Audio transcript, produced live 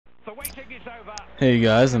Hey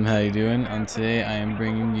guys, how you doing? Today I am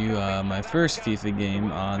bringing you my first FIFA game.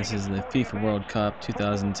 This is the FIFA World Cup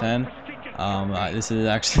 2010. This is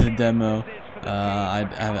actually the demo.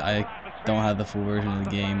 I don't have the full version of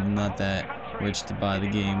the game. I'm not that rich to buy the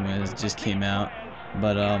game when it just came out.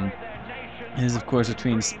 But it is of course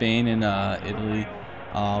between Spain and Italy.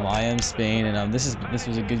 I am Spain, and this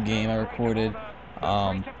was a good game. I recorded.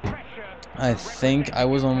 Um, I think I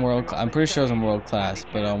was on I'm pretty sure I was on world class,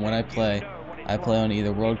 but when I play on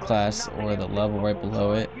either world class or the level right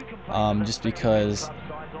below it. Just because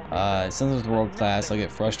since it's world class, I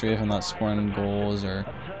get frustrated if I'm not scoring goals or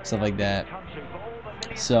stuff like that.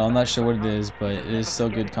 So I'm not sure what it is, but it is still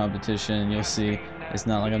good competition, and you'll see it's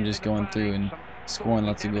not like I'm just going through and scoring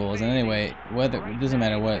lots of goals. And anyway, whether it doesn't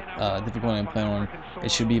matter what difficulty I'm playing on, it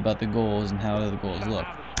should be about the goals and how the goals look.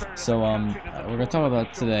 So we're gonna talk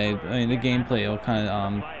about today. I mean, the gameplay will kind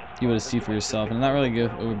of you able to see for yourself, and I'm not really go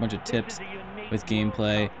over a bunch of tips with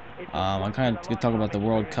gameplay. I'm kind of gonna talk about the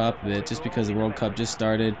World Cup a bit, just because the World Cup just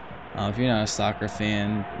started. If you're not a soccer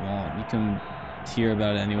fan, well, you can hear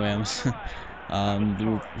about it anyway.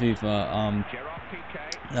 FIFA.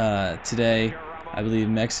 Today, I believe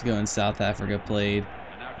Mexico and South Africa played.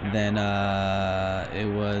 Then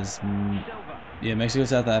it was yeah, Mexico,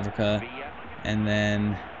 South Africa, and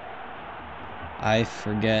then I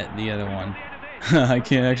forget the other one. I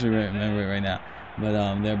can't actually remember it right now. But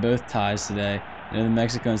they're both ties today. The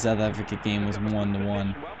Mexico and South Africa game was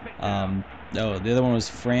 1-1. Oh, the other one was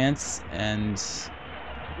France and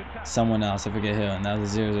someone else. I forget who, and that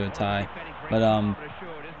was a 0-0 tie. But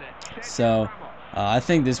so I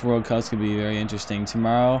think this World Cup's gonna be very interesting.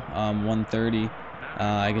 Tomorrow, 1:30,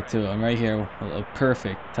 I'm right here. A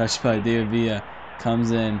perfect touch by David Villa comes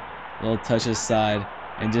in, little touch aside,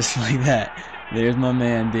 and just like that, there's my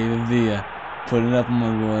man David Villa putting it up on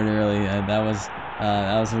my board early. That was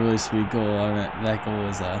a really sweet goal. That goal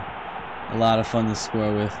was a lot of fun to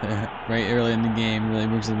score with right early in the game. Really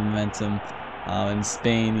brings the momentum. In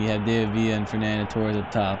Spain, you have David Villa and Fernando Torres up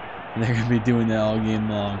top, and they're gonna be doing that all game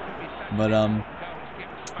long. But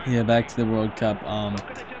yeah, back to the World Cup.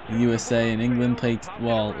 The USA and England play.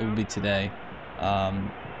 Well, it will be today. Um,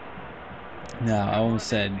 no, I almost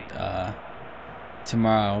said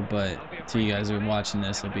tomorrow, but to you guys who are watching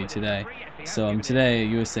this, it'll be today. So today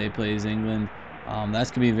USA plays England.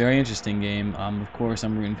 That's gonna be a very interesting game. Of course,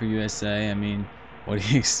 I'm rooting for USA. I mean, what do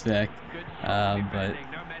you expect? But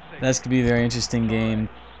that's gonna be a very interesting game.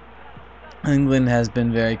 England has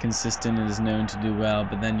been very consistent and is known to do well,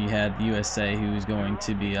 but then you had the USA, who's going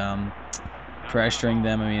to be pressuring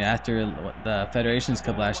them. I mean, after the Federations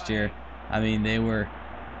Cup last year, I mean, they were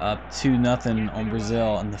up 2-0 on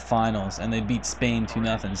Brazil in the finals, and they beat Spain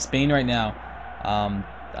 2-0. Spain right now,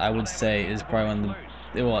 I would say, is probably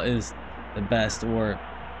one of is the best, or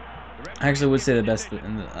I actually would say the best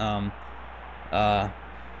in uh,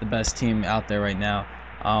 the best team out there right now.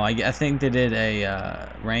 I think they did a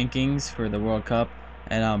rankings for the World Cup,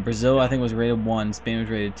 and Brazil I think was rated 1, Spain was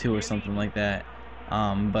rated 2 or something like that.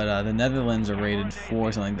 But the Netherlands are rated 4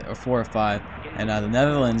 or something like that, or 4 or 5, and the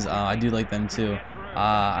Netherlands I do like them too.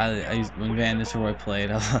 When Van Nistelrooy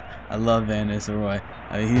played, I love Van Nistelrooy.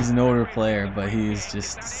 I mean, he's an older player, but he's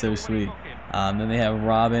just so sweet. Then they have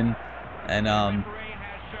Robin, and a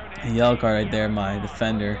yellow card right there. My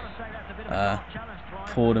defender uh,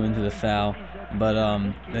 pulled him into the foul. But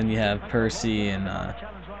then you have Percy and I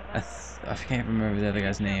can't remember the other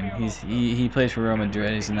guy's name. He plays for Real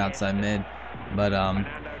Madrid. He's an outside mid. But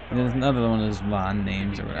there's another one of those Von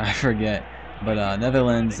names or I forget. But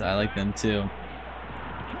Netherlands, I like them too.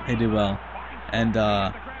 They do well. And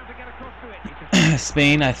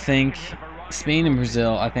Spain, I think Spain and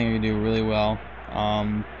Brazil, I think are gonna do really well.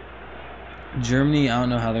 Germany, I don't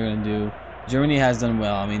know how they're gonna do. Germany has done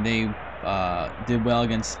well. I mean, they did well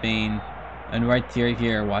against Spain, and right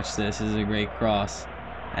here, watch this. This is a great cross,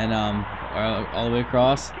 and all the way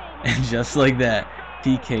across, and just like that,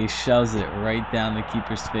 PK shoves it right down the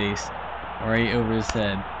keeper's face, right over his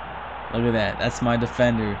head. Look at that. That's my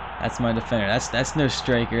defender. That's my defender. That's no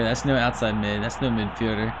striker. That's no outside mid. That's no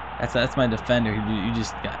midfielder. That's my defender who you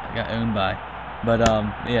just got owned by. But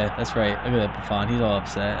yeah, that's right. Look at that Buffon. He's all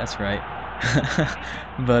upset. That's right.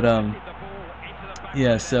 But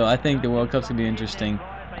yeah. So I think the World Cup's gonna be interesting.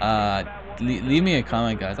 Leave me a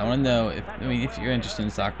comment, guys. I want to know if you're interested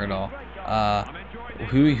in soccer at all.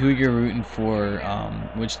 Who you're rooting for?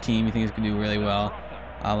 Which team you think is gonna do really well?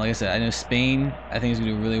 Like I said, I know Spain, I think is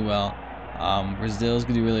going to do really well. Brazil is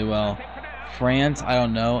going to do really well. France, I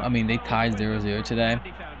don't know. I mean, they tied 0-0 today,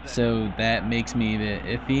 so that makes me a bit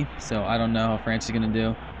iffy. So I don't know how France is going to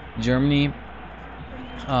do. Germany,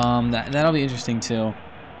 that'll be interesting too.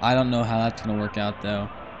 I don't know how that's gonna work out though,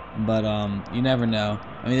 but you never know.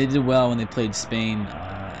 I mean, they did well when they played Spain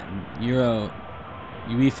in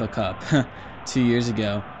UEFA Cup 2 years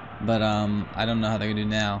ago, but I don't know how they're gonna do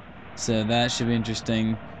now. So that should be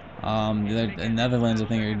interesting. The Netherlands, I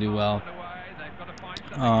think, are gonna do well.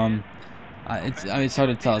 Um, it's hard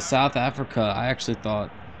to tell. South Africa, I actually thought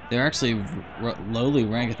they're actually lowly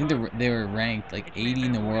ranked. I think they were ranked like 80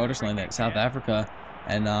 in the world or something like that. South Africa,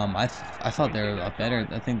 and I thought they were a lot better.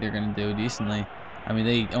 I think they're gonna do decently. I mean,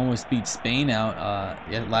 they almost beat Spain out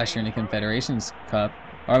last year in the Confederations Cup.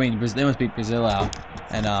 Or I mean, they almost beat Brazil out,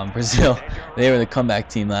 and Brazil, they were the comeback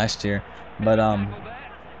team last year. But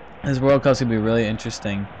this World Cup's gonna be really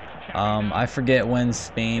interesting. I forget when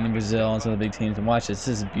Spain and Brazil and some of the big teams. And watch this.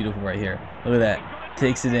 This is beautiful right here. Look at that.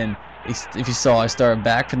 Takes it in. If you saw, I started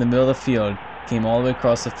back from the middle of the field, came all the way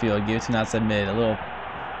across the field, gave it to an outside mid, a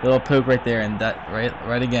little poke right there, and that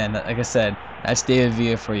right again. Like I said, that's David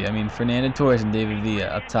Villa for you. I mean, Fernando Torres and David Villa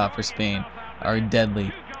up top for Spain are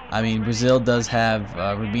deadly. I mean, Brazil does have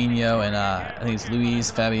Rubinho and I think it's Luis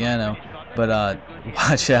Fabiano, but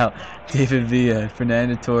watch out, David Villa,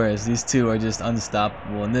 Fernando Torres. These two are just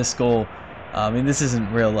unstoppable. And this goal, I mean, this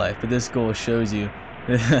isn't real life, but this goal shows you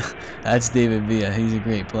that's David Villa. He's a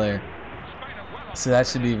great player. So that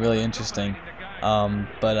should be really interesting.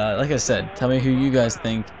 But like I said, tell me who you guys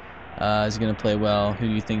think is going to play well. Who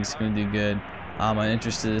do you think is going to do good? I'm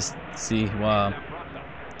interested to see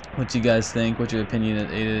what you guys think, what your opinion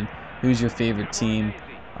is. Who's your favorite team?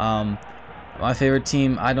 My favorite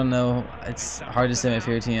team, I don't know. It's hard to say my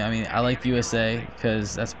favorite team. I mean, I like USA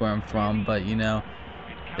because that's where I'm from, but you know,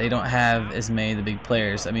 they don't have as many of the big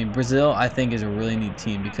players. I mean, Brazil, I think, is a really neat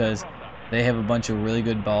team because they have a bunch of really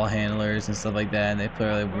good ball handlers and stuff like that, and they play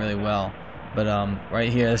really, really well. But right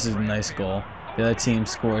here, this is a nice goal. The other team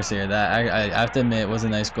scores here. That I have to admit, it was a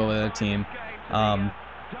nice goal by the other team. I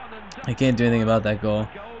can't do anything about that goal,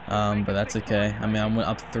 but that's okay. I mean, I'm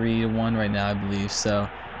up 3-1 right now, I believe, so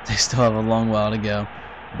they still have a long while to go.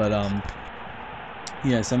 But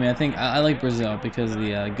yes, I mean, I think I like Brazil because of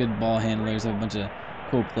the good ball handlers, have a bunch of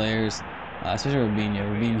cool players, especially Rubinho.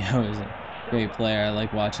 Rubinho is a great player. I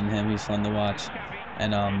like watching him. He's fun to watch.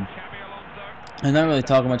 And I'm not really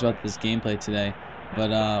talking much about this gameplay today, but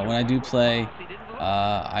when I do play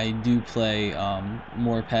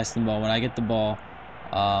more passing the ball. When I get the ball,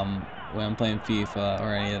 when I'm playing FIFA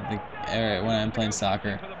or any of the, or when I'm playing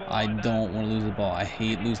soccer, I don't want to lose the ball. I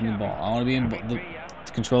hate losing the ball. I want to be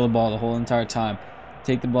to control the ball the whole entire time,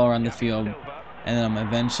 take the ball around the field, and then I'm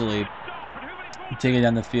eventually take it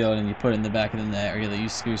down the field and you put it in the back of the net, or you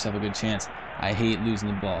screw yourself a good chance. I hate losing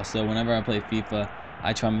the ball. So whenever I play FIFA,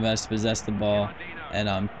 I try my best to possess the ball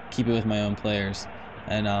and keep it with my own players.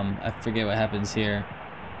 And I forget what happens here.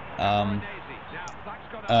 Oh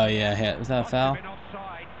yeah, was that a foul?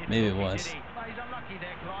 Maybe it was.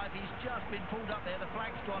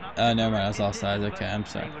 Oh, never mind. I was offside. Okay, I'm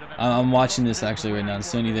sorry. I'm watching this actually right now on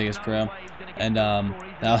Sony Vegas Pro, and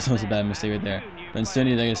that was a bad mistake right there. But in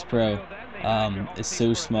Sony Vegas Pro, it's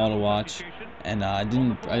so small to watch, and I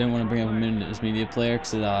didn't want to bring up a media player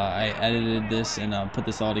because I edited this and put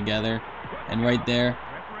this all together, and right there,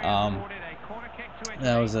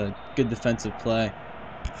 that was a good defensive play.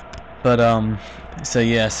 But so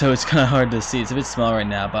yeah, so it's kind of hard to see. It's a bit small right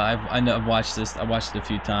now, but I know I've watched this. I watched it a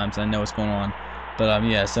few times. I know what's going on. But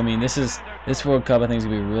yeah, so I mean, this World Cup I think is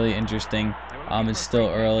gonna be really interesting. It's still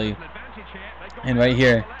early, and right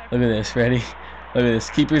here, look at this. Ready? Look at this.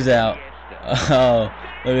 Keeper's out. Oh,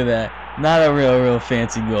 look at that. Not a real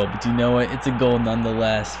fancy goal, but you know what? It's a goal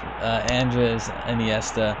nonetheless. Andres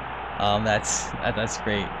Iniesta. That's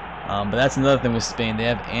great. But that's another thing with Spain. They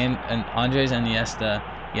have Andres Iniesta.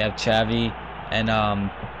 You have Xavi and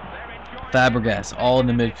Fabregas all in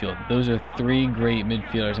the midfield. Those are three great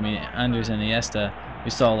midfielders. I mean, Andres Iniesta,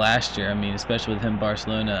 we saw last year. I mean, especially with him,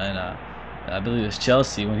 Barcelona and I believe it was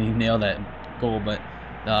Chelsea when he nailed that goal. But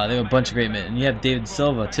they have a bunch of great men, and you have David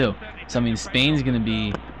Silva too. So I mean, Spain's going to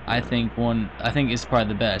be, I think is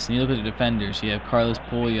probably the best. And you look at the defenders. You have Carlos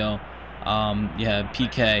Pollo, you have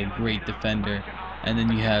PK, great defender, and then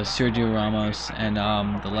you have Sergio Ramos and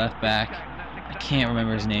the left back. I can't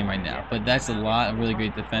remember his name right now, but that's a lot of really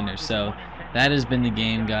great defenders. So that has been the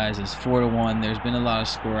game, guys. It's 4-1. There's been a lot of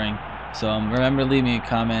scoring. So remember to leave me a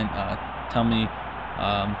comment. Tell me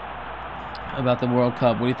about the World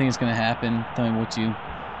Cup. What do you think is going to happen? Tell me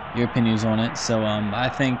your opinions on it. So I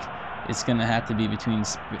think it's going to have to be between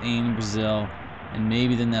Spain, Brazil, and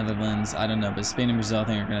maybe the Netherlands. I don't know, but Spain and Brazil I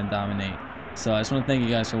think are going to dominate. So I just want to thank you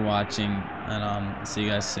guys for watching, and see you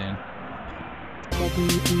guys soon. I'ma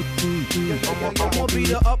be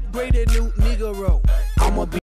the upgraded new Negro. I'ma be